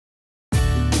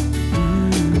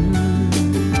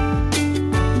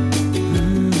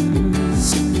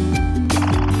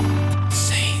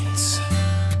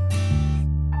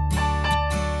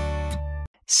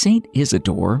Saint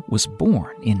Isidore was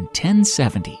born in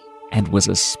 1070 and was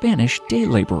a Spanish day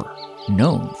laborer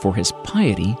known for his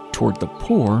piety toward the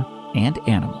poor and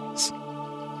animals.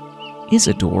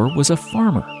 Isidore was a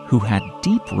farmer who had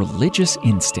deep religious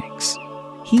instincts.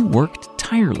 He worked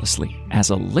tirelessly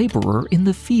as a laborer in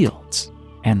the fields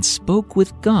and spoke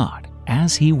with God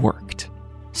as he worked.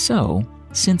 So,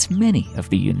 since many of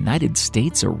the United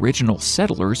States' original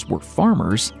settlers were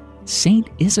farmers, Saint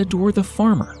Isidore the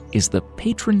Farmer is the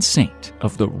patron saint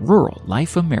of the rural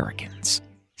life Americans.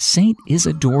 Saint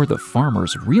Isidore the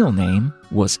Farmer's real name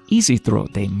was Isidore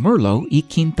de Merlo y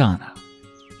Quintana.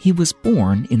 He was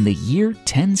born in the year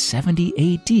 1070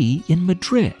 AD in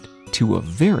Madrid to a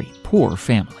very poor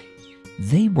family.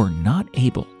 They were not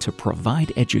able to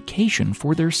provide education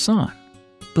for their son,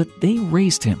 but they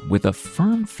raised him with a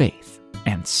firm faith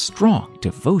and strong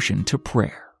devotion to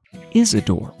prayer.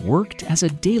 Isidore worked as a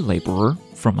day laborer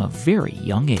from a very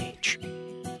young age,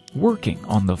 working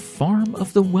on the farm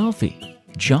of the wealthy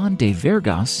John de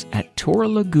Vergas at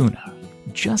Torrelaguna,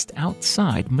 just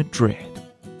outside Madrid.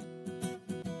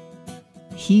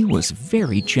 He was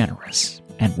very generous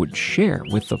and would share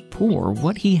with the poor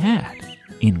what he had,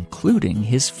 including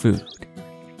his food.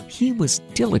 He was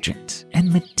diligent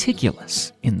and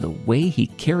meticulous in the way he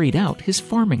carried out his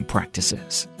farming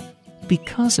practices.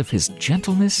 Because of his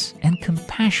gentleness and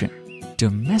compassion,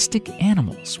 domestic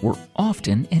animals were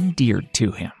often endeared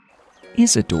to him.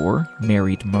 Isidore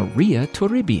married Maria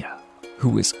Toribia,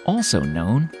 who is also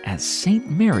known as Saint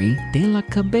Mary de la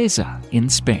Cabeza in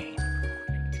Spain.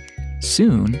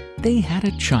 Soon, they had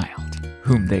a child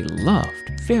whom they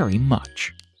loved very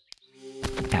much.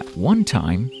 At one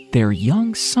time, their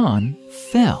young son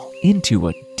fell into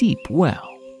a deep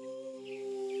well.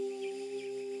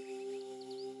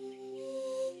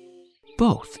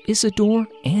 Both Isidore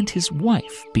and his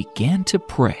wife began to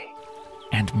pray,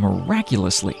 and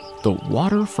miraculously, the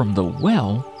water from the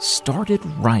well started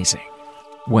rising.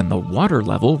 When the water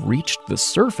level reached the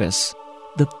surface,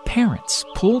 the parents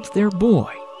pulled their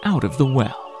boy out of the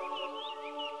well.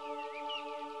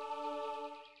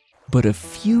 But a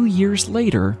few years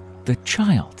later, the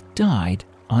child died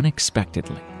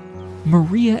unexpectedly.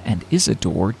 Maria and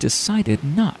Isidore decided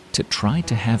not to try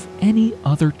to have any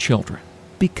other children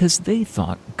because they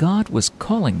thought God was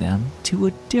calling them to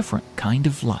a different kind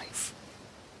of life.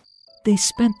 They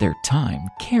spent their time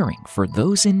caring for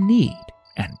those in need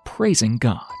and praising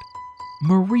God.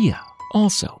 Maria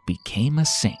also became a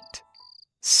saint.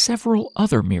 Several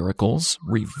other miracles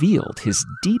revealed his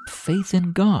deep faith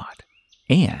in God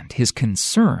and his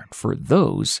concern for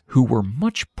those who were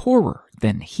much poorer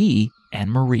than he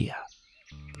and Maria.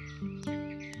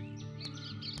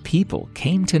 People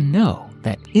came to know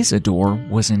that Isidore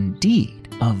was indeed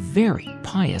a very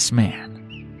pious man.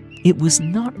 It was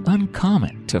not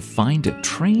uncommon to find a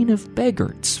train of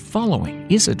beggars following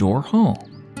Isidore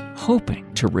home,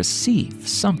 hoping to receive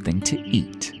something to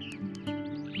eat.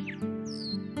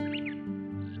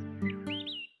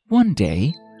 One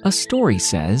day, a story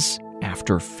says,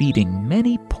 after feeding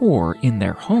many poor in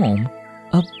their home,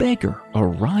 a beggar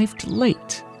arrived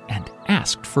late and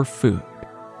asked for food.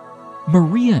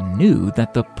 Maria knew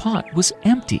that the pot was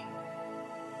empty,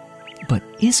 but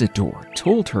Isidore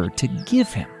told her to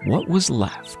give him what was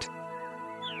left.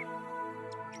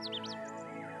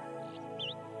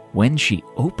 When she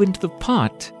opened the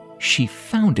pot, she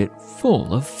found it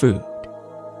full of food.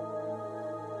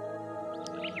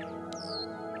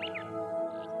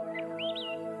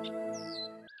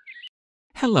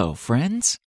 Hello,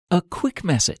 friends. A quick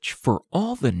message for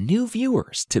all the new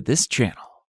viewers to this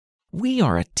channel. We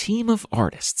are a team of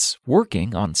artists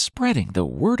working on spreading the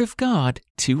Word of God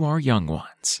to our young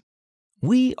ones.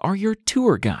 We are your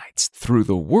tour guides through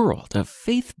the world of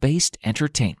faith-based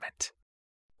entertainment.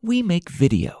 We make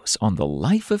videos on the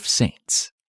life of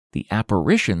saints, the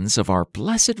apparitions of our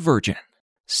Blessed Virgin,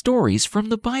 stories from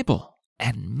the Bible,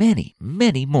 and many,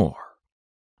 many more.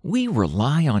 We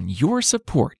rely on your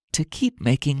support to keep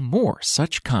making more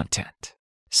such content.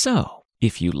 So,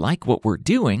 if you like what we're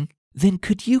doing, then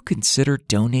could you consider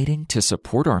donating to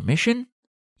support our mission?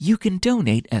 You can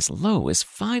donate as low as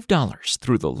 $5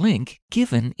 through the link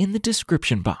given in the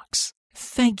description box.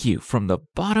 Thank you from the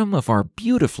bottom of our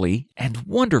beautifully and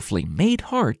wonderfully made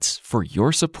hearts for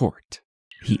your support.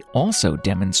 He also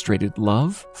demonstrated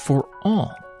love for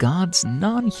all God's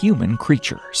non-human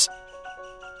creatures.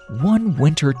 One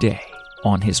winter day,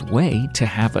 on his way to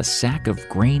have a sack of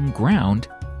grain ground,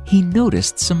 he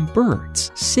noticed some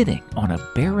birds sitting on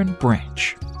a barren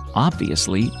branch,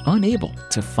 obviously unable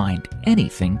to find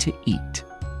anything to eat.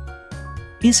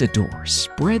 Isidore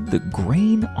spread the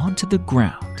grain onto the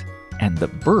ground and the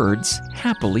birds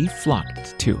happily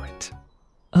flocked to it.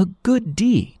 A good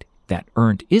deed that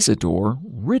earned Isidore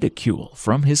ridicule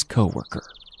from his coworker.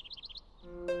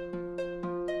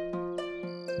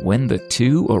 When the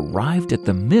two arrived at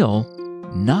the mill,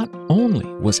 not only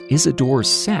was Isidore's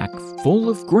sack full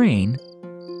of grain,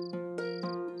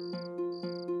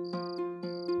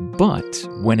 but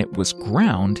when it was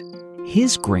ground,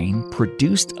 his grain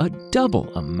produced a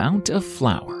double amount of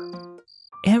flour.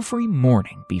 Every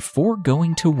morning before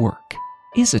going to work,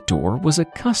 Isidore was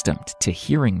accustomed to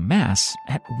hearing Mass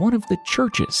at one of the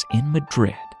churches in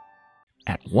Madrid.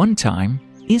 At one time,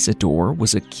 Isidore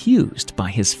was accused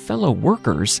by his fellow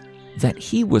workers that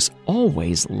he was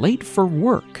always late for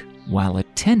work while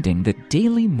attending the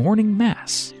daily morning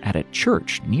Mass at a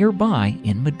church nearby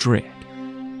in Madrid.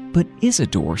 But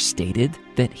Isidore stated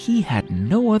that he had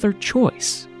no other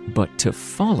choice but to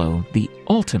follow the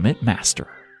ultimate master.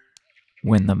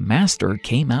 When the master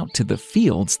came out to the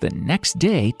fields the next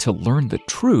day to learn the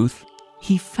truth,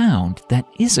 he found that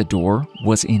Isidore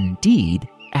was indeed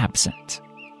absent.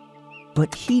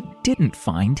 But he didn't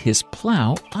find his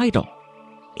plow idle.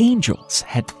 Angels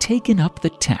had taken up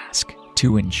the task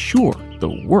to ensure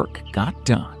the work got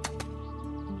done.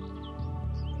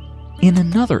 In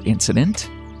another incident,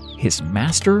 his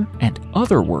master and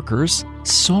other workers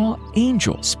saw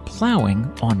angels plowing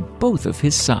on both of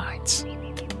his sides.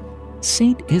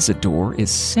 Saint Isidore is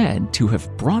said to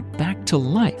have brought back to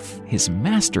life his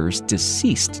master's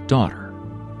deceased daughter.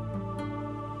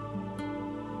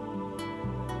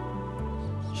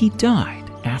 He died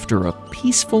after a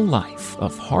peaceful life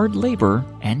of hard labor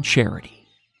and charity.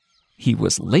 He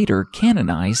was later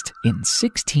canonized in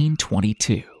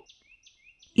 1622.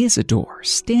 Isidore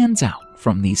stands out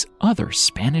from these other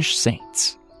Spanish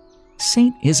saints.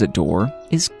 Saint Isidore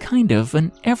is kind of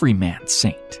an everyman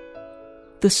saint.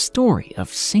 The story of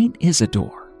Saint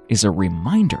Isidore is a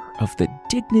reminder of the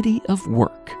dignity of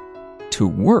work, to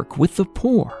work with the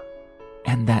poor,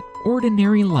 and that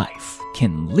ordinary life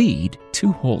can lead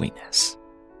to holiness.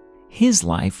 His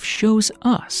life shows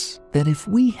us that if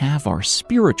we have our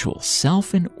spiritual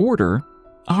self in order,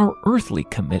 our earthly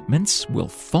commitments will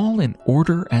fall in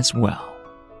order as well.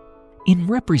 In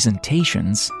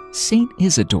representations, Saint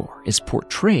Isidore is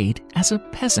portrayed as a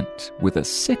peasant with a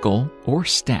sickle or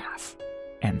staff,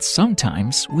 and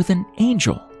sometimes with an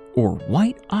angel or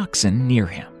white oxen near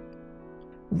him.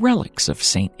 Relics of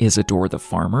Saint Isidore the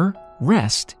Farmer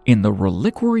rest in the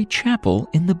reliquary chapel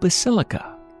in the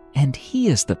basilica, and he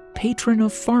is the patron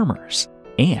of farmers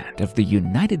and of the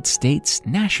United States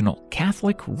National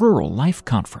Catholic Rural Life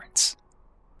Conference.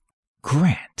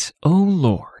 Grant, O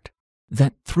Lord,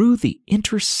 that through the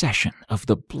intercession of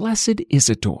the blessed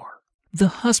Isidore, the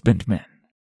husbandman,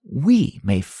 we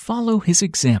may follow his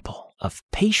example of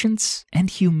patience and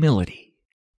humility,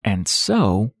 and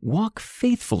so walk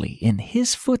faithfully in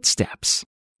his footsteps,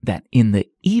 that in the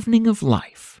evening of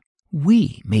life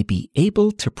we may be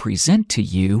able to present to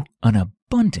you an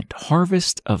abundant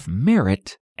harvest of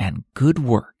merit and good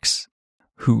works,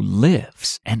 who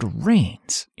lives and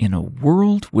reigns in a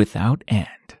world without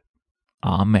end.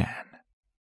 Amen.